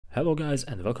Hello guys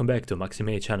and welcome back to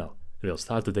Maxi channel. We'll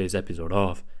start today's episode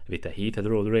off with a heated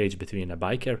road rage between a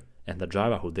biker and a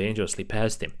driver who dangerously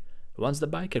passed him. Once the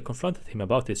biker confronted him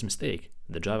about his mistake,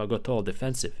 the driver got all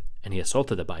defensive and he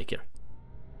assaulted the biker.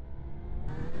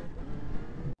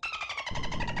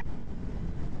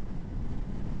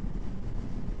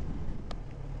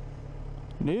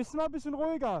 Nächstes Mal ein bisschen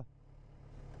ruhiger.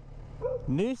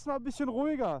 Nächstes Mal ein bisschen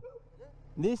ruhiger.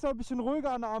 Nächstes Mal ein bisschen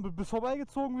ruhiger an der Ampel. Bist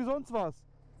vorbeigezogen wie sonst was.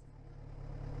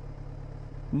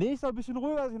 Nächstes Mal ein bisschen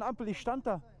ruhiger als in der Ampel. Ich stand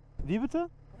da. Wie bitte?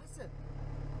 Was denn?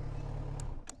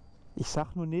 Ich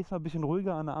sag nur nächstes Mal ein bisschen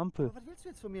ruhiger an der Ampel. Aber was willst du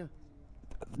jetzt von mir?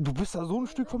 Du bist da so ein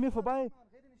Stück von mir vorbei.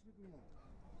 Rede nicht mit mir.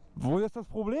 Wo ist das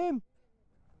Problem?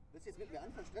 Willst du jetzt mit mir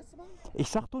anfangen, Stress zu machen? Ich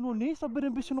sag doch nur nächstes Mal bitte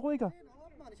ein bisschen ruhiger. Nein, hau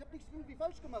ab, Mann. Ich hab nichts irgendwie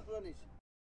falsch gemacht, oder nicht?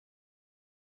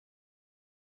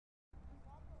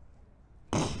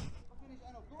 Mach mir nicht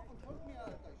einen auf doof und folg mir,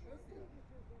 Alter. Ich schwör's dir.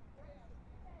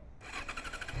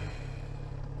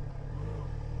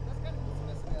 Das ist keine große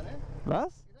Fresse mehr, ne?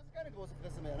 Was? Das ist keine große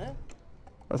Fresse mehr, ne?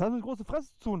 Was hat mit große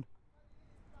Fresse zu tun?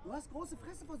 Du hast große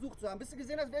Fresse versucht zu haben. Bist du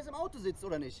gesehen, als wer es im Auto sitzt,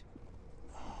 oder nicht?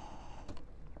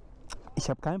 Ich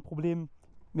habe kein Problem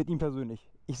mit ihm persönlich.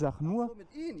 Ich sag nur... So,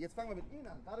 mit ihm. Jetzt fangen wir mit ihm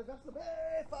an. Gerade sagst du,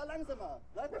 hey, fahr langsamer.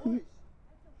 Bleib ruhig.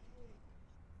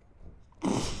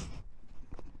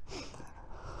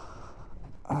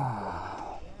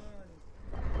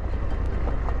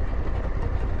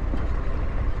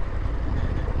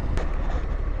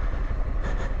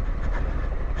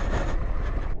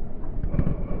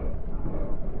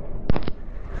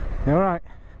 All right.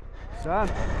 Done.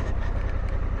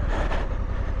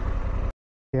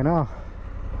 Genau.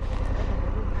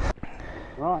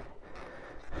 Right.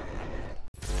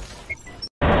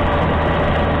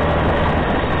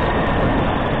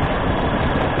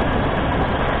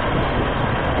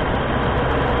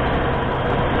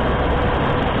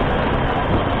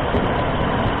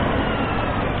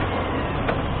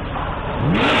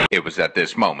 It was at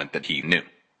this moment that he knew.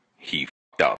 He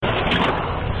f***ed up.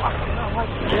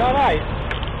 You all right?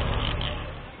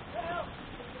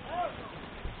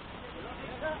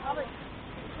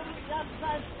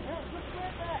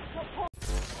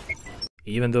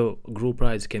 Even though group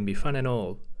rides can be fun and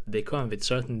all, they come with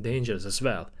certain dangers as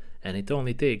well, and it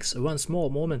only takes one small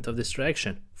moment of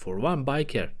distraction for one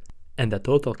biker and a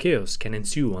total chaos can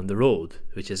ensue on the road,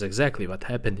 which is exactly what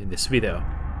happened in this video.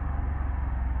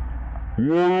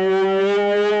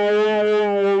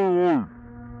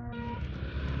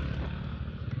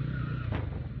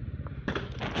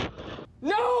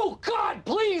 No! God,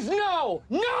 please, no!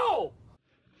 No!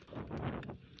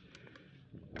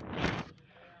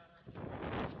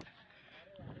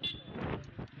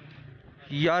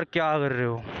 यार क्या कर रहे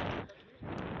हो?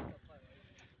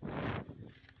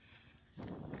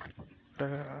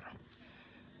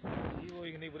 वो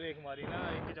एक नहीं break मारी ना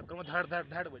इनके चक्कर में धड़ धड़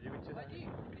धड़ बजे पीछे से।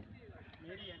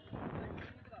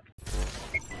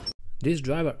 This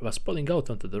driver was pulling out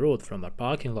onto the road from our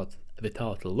parking lot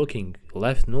without looking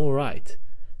left nor right.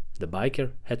 The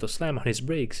biker had to slam on his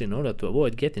brakes in order to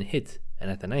avoid getting hit,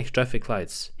 and at the next traffic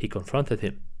lights he confronted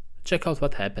him. Check out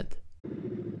what happened.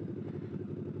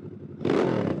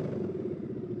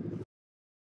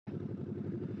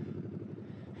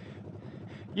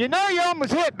 You know you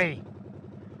almost hit me.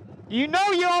 You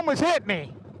know you almost hit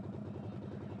me.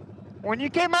 When you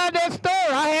came out of that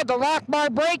store, I had to lock my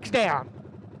brakes down.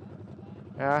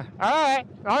 All right.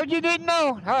 Oh, you didn't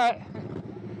know. All right.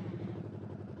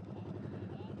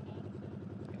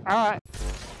 All right.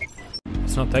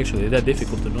 It's not actually that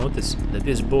difficult to notice that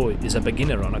this boy is a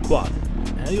beginner on a quad,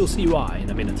 and you'll see why in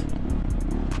a minute.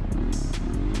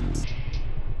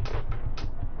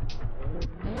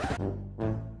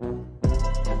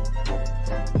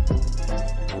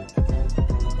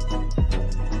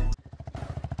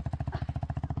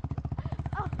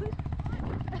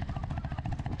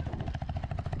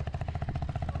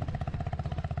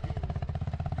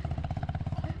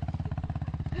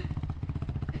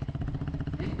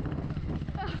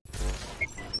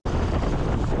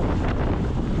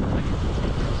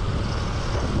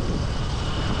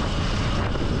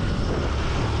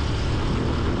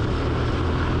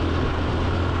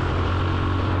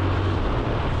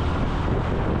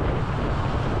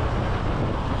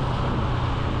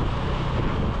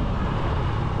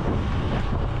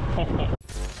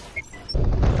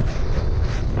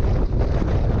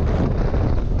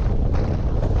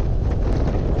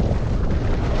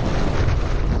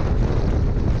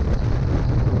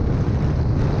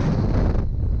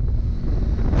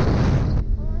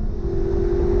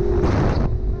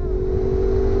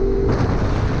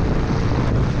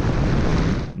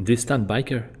 This stunt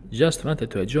biker just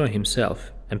wanted to enjoy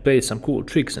himself and plays some cool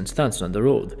tricks and stunts on the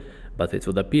road, but it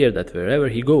would appear that wherever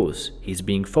he goes, he's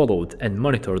being followed and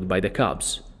monitored by the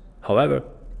cops. However,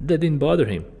 that didn't bother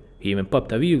him. He even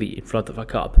popped a wheelie in front of a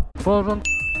cop. 1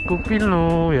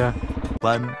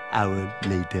 hour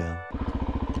later.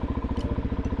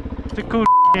 The cool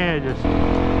just.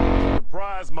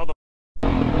 Surprise, mother.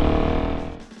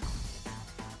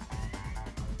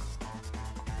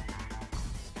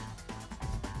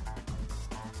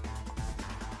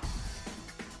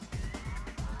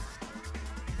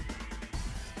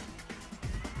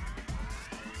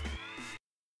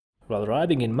 While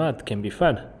riding in mud can be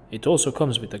fun, it also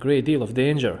comes with a great deal of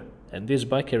danger, and this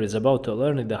biker is about to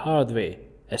learn it the hard way,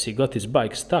 as he got his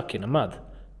bike stuck in the mud.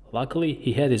 Luckily,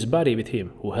 he had his buddy with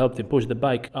him, who helped him push the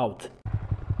bike out.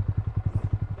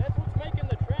 That's what's making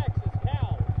the tracks is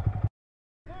cows.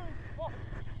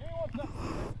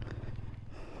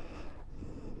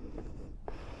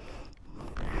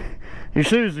 Your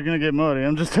shoes are gonna get muddy,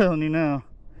 I'm just telling you now.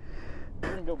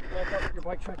 You're gonna go back up your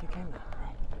bike track you came.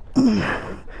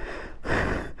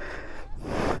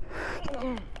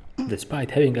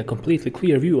 Despite having a completely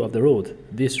clear view of the road,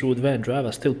 this rude van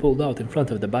driver still pulled out in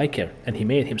front of the biker, and he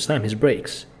made him slam his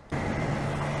brakes.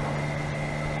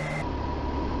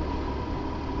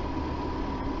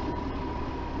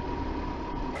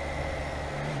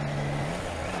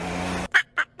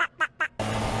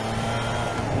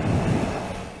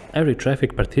 Every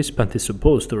traffic participant is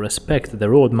supposed to respect the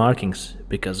road markings,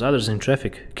 because others in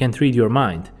traffic can't read your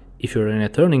mind. If you're in a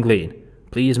turning lane,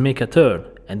 please make a turn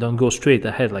and don't go straight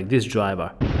ahead like this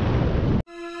driver.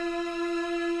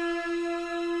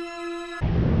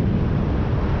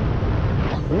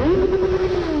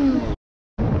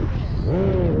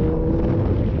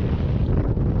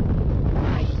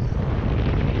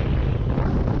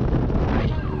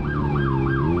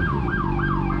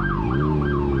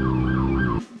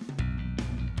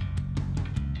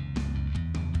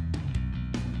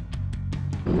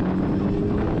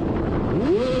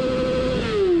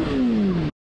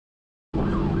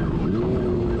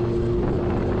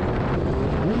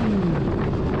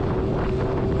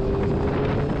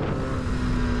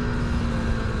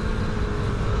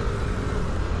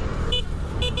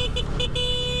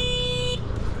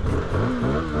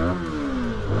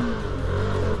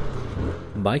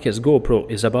 Biker's GoPro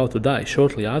is about to die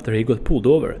shortly after he got pulled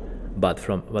over, but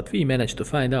from what we managed to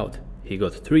find out, he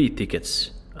got 3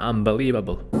 tickets.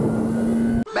 Unbelievable.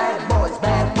 Bad boys,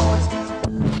 bad boys.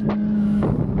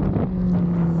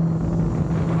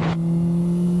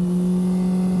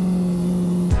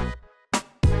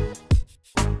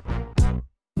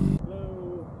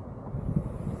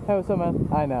 Hey, what's up, man?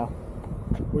 I know.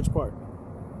 Which part?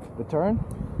 The turn?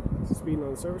 Speeding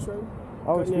on the service road?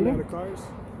 Oh, cutting in speeding? and out of cars,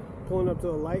 pulling up to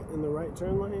the light in the right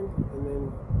turn lane, and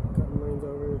then cutting lanes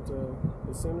over to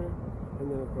the center, and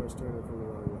then of course turning from the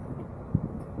wrong way.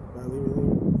 Did I leave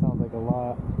anything? Sounds like a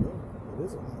lot. No, it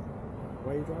is a lot.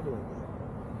 Why are you driving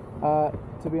like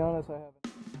that? To be honest, I haven't.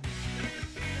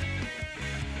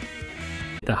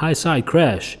 The high side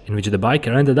crash in which the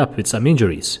biker ended up with some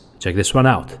injuries. Check this one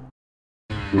out.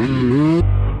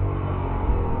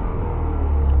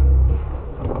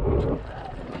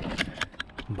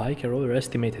 Biker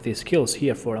overestimated his skills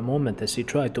here for a moment as he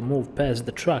tried to move past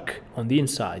the truck on the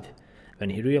inside. When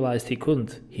he realized he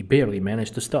couldn't, he barely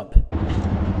managed to stop.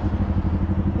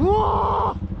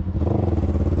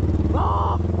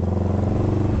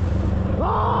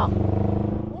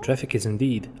 Traffic is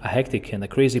indeed a hectic and a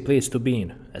crazy place to be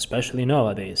in, especially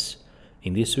nowadays.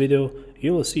 In this video,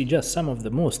 you will see just some of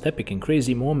the most epic and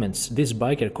crazy moments this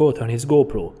biker caught on his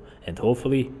GoPro, and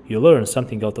hopefully you learn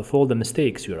something out of all the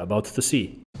mistakes you're about to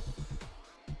see.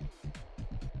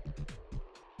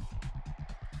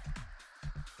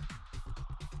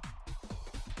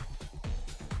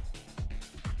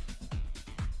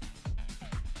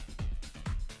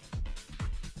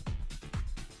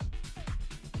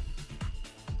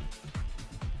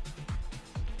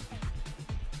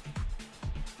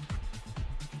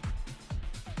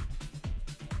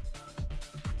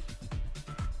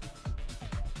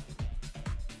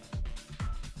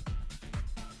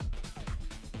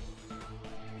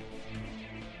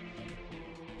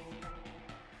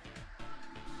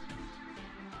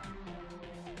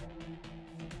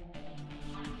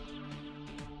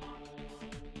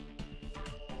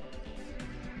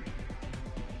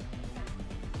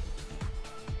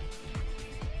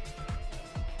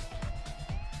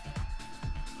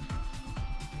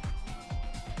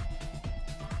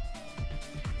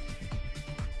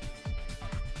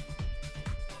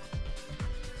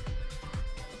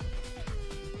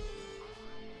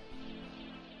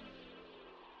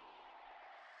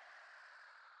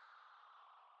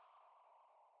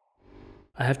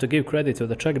 I have to give credit to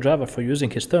the truck driver for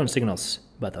using his turn signals,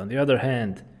 but on the other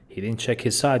hand, he didn't check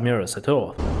his side mirrors at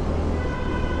all.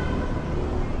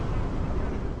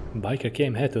 Biker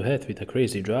came head to head with a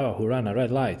crazy driver who ran a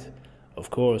red light. Of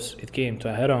course, it came to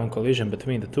a head-on collision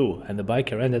between the two, and the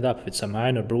biker ended up with some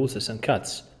minor bruises and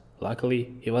cuts.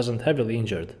 Luckily, he wasn't heavily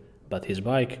injured, but his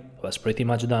bike was pretty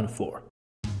much done for.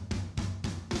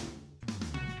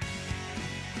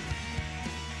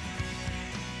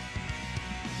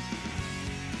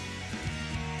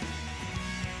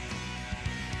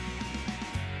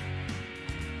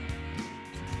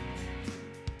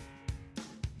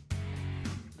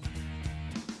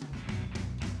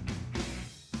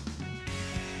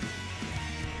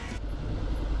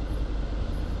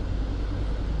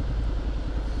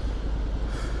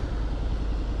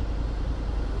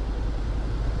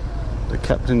 The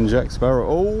Captain Jack Sparrow.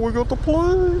 Oh, we got the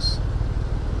police.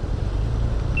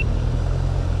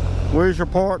 Where's your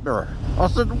partner? I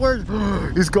said, where's...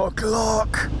 He's got a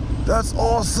clock. That's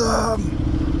awesome.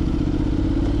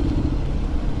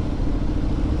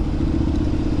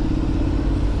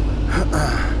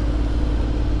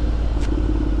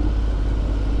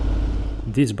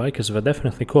 These bikers were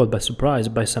definitely caught by surprise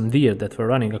by some deer that were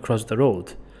running across the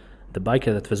road. The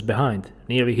biker that was behind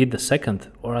nearly hit the second,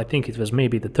 or I think it was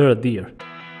maybe the third deer.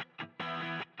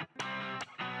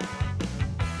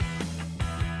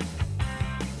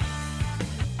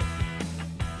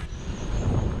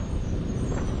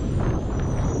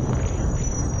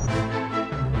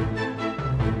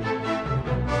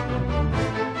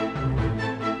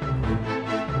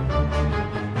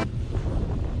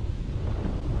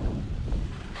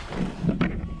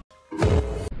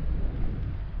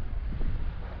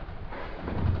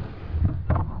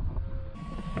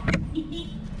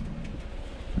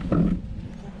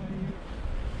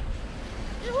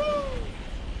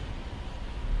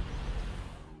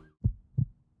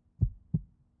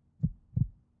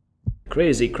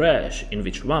 Crazy crash in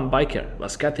which one biker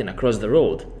was cutting across the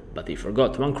road, but he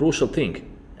forgot one crucial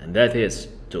thing, and that is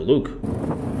to look.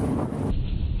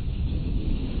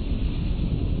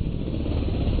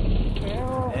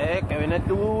 Que viene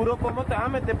duro, ¿cómo te vas a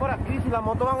meter por aquí? Si la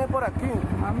moto van a ir por aquí.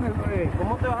 Mames, güey.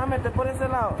 ¿Cómo te vas a meter por ese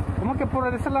lado? ¿Cómo que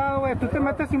por ese lado, güey? Tú te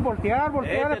metes sin voltear,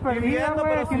 voltea de perdida,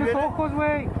 güey. Tienes ojos,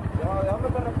 güey.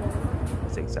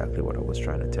 That's exactly what I was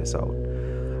trying to test out.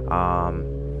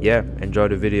 Yeah, enjoy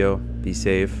the video, be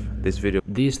safe.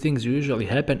 These things usually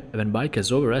happen when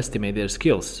bikers overestimate their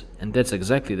skills, and that's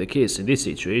exactly the case in this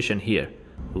situation here.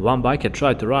 One biker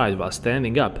tried to ride while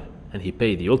standing up, and he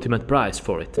paid the ultimate price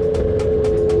for it. What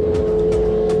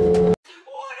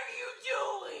are you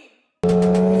doing?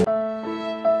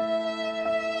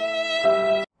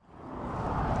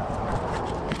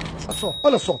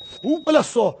 Olha só, olha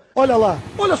só, olha lá,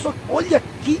 olha só, olha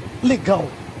que legal.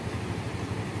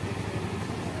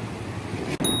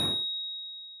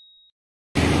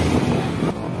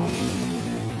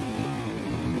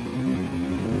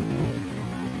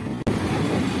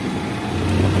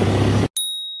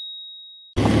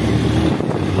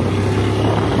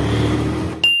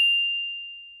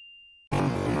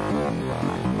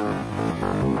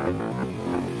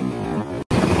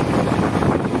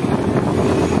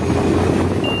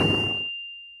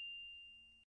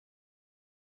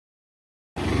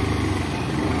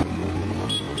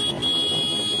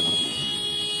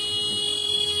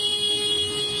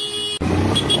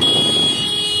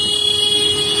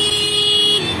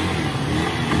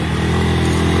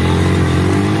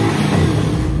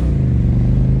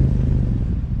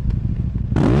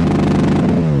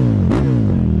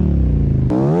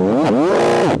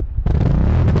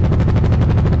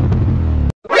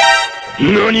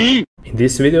 In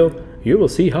this video, you will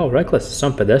see how reckless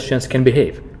some pedestrians can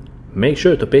behave. Make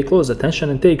sure to pay close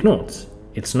attention and take notes.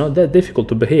 It's not that difficult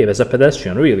to behave as a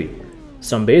pedestrian, really.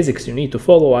 Some basics you need to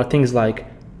follow are things like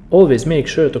always make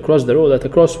sure to cross the road at a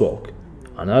crosswalk.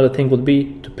 Another thing would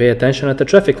be to pay attention at the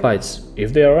traffic lights,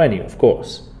 if there are any, of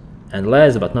course. And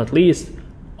last but not least,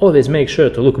 always make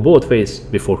sure to look both ways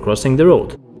before crossing the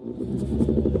road.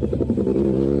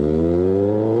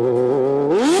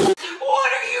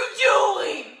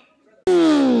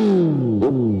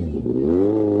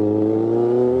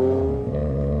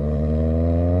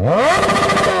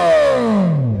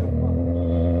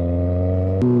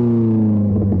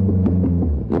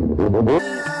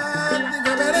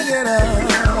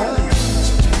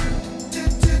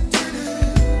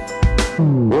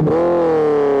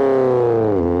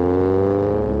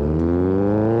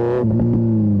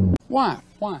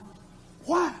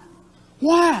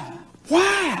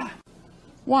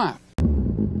 Why?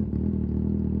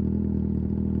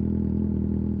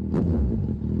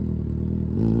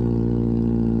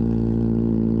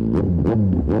 Cause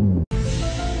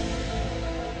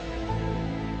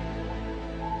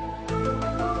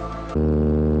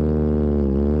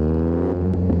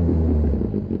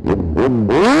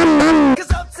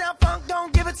Uptown Funk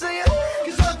don't give it to you.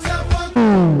 Cause Uptown Funk.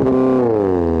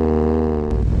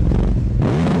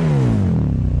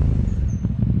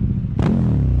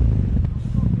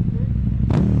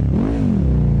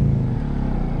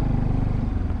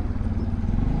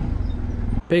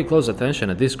 Pay close attention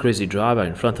at this crazy driver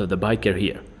in front of the biker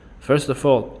here. First of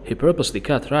all, he purposely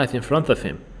cut right in front of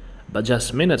him, but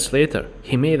just minutes later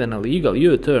he made an illegal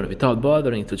U-turn without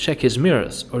bothering to check his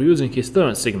mirrors or using his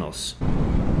turn signals.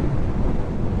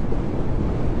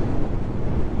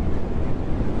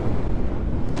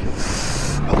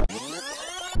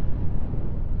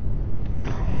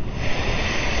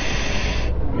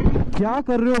 क्या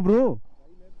कर रहे हो bro?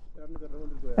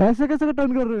 ऐसे कैसे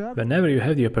turn कर रहे हो यार? Whenever you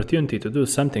have the opportunity to do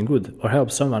something good or help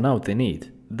someone out in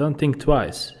need, don't think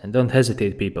twice and don't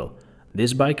hesitate, people.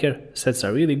 This biker sets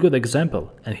a really good example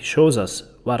and he shows us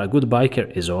what a good biker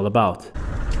is all about.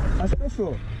 Acho que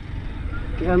fechou.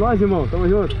 É nóis, irmão. Tamo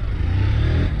junto.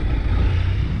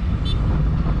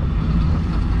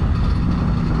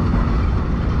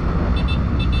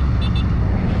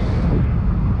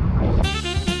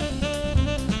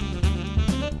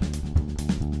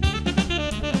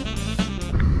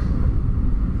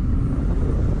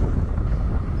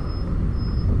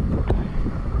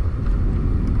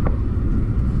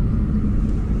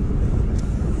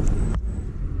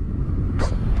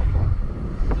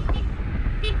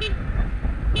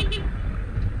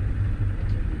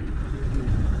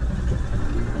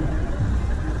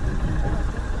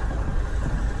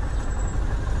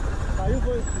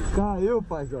 Caiu,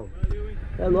 paizão.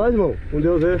 É nóis, irmão. Com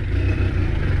Deus aí.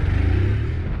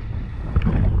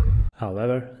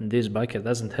 However, this biker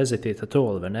doesn't hesitate at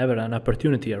all whenever an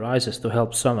opportunity arises to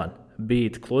help someone, be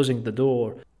it closing the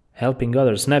door, helping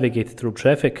others navigate through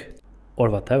traffic, or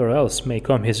whatever else may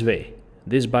come his way.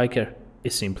 This biker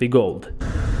is simply gold.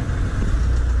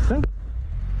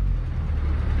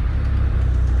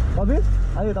 Pode vir?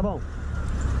 Aí, tá bom.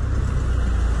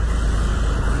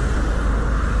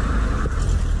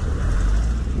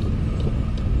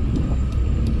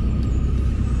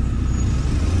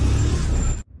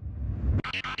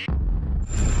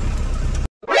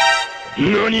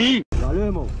 NANI?! Valeu,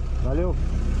 irmão. Valeu.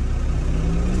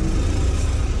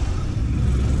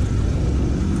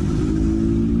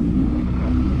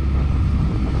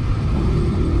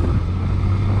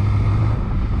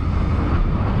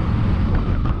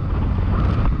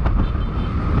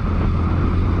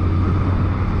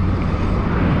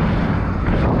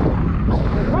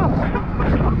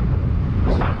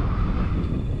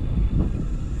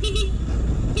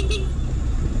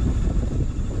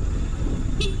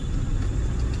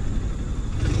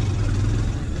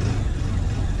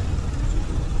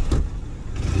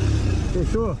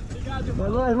 Fechou? É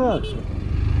nóis, mano.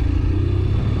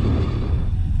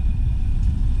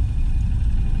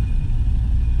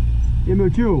 E meu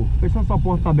tio, fecha essa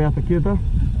porta aberta aqui, tá?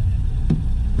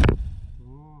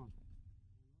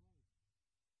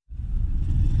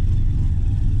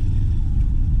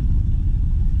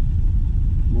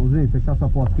 Mãozinho, fechar essa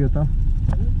porta aqui, tá?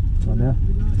 Tá aberto.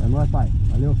 É nóis, pai.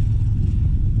 Valeu.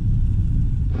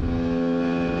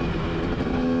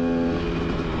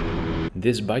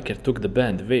 This biker took the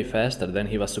bend way faster than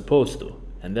he was supposed to,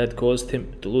 and that caused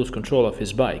him to lose control of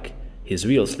his bike. His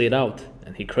wheel slid out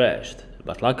and he crashed,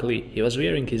 but luckily he was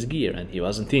wearing his gear and he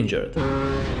wasn't injured.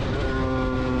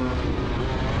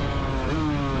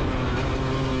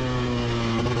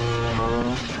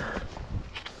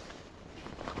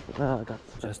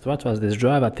 Just what was this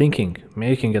driver thinking,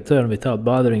 making a turn without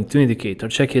bothering to indicate or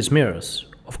check his mirrors?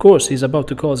 Of course he's about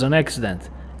to cause an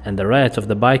accident, and the wrath of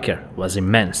the biker was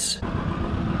immense.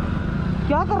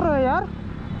 क्या कर रहे हो यार?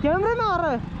 कैमरे में आ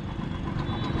रहा है।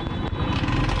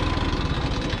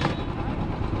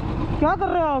 क्या कर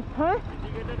रहे हो आप? हैं?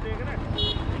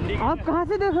 आप कहाँ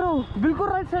से देख रहे हो? बिल्कुल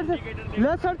राइट साइड से,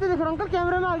 लेफ्ट साइड से देख रहा हूँ अंकल।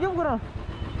 कैमरे में आ गया पूरा।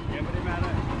 कैमरे में आ रहा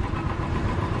है।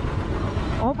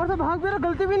 ऊपर से भाग भी रहा,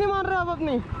 गलती भी नहीं मान रहे आप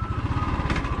अपनी।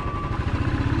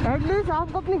 एटलीस्ट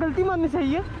आपको अपनी गलती माननी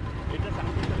चाहिए।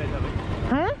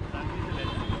 हैं?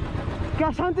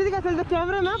 And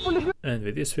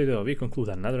with this video we conclude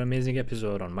another amazing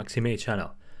episode on Maxi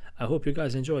channel. I hope you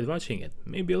guys enjoyed watching it,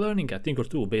 maybe learning a thing or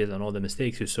two based on all the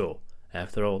mistakes you saw.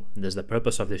 After all, that's the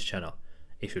purpose of this channel.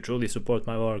 If you truly support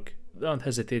my work, don't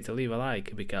hesitate to leave a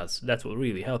like, because that will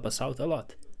really help us out a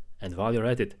lot. And while you're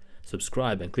at it,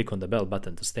 subscribe and click on the bell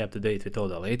button to stay up to date with all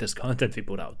the latest content we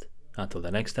put out. Until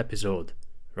the next episode,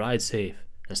 ride safe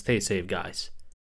and stay safe, guys.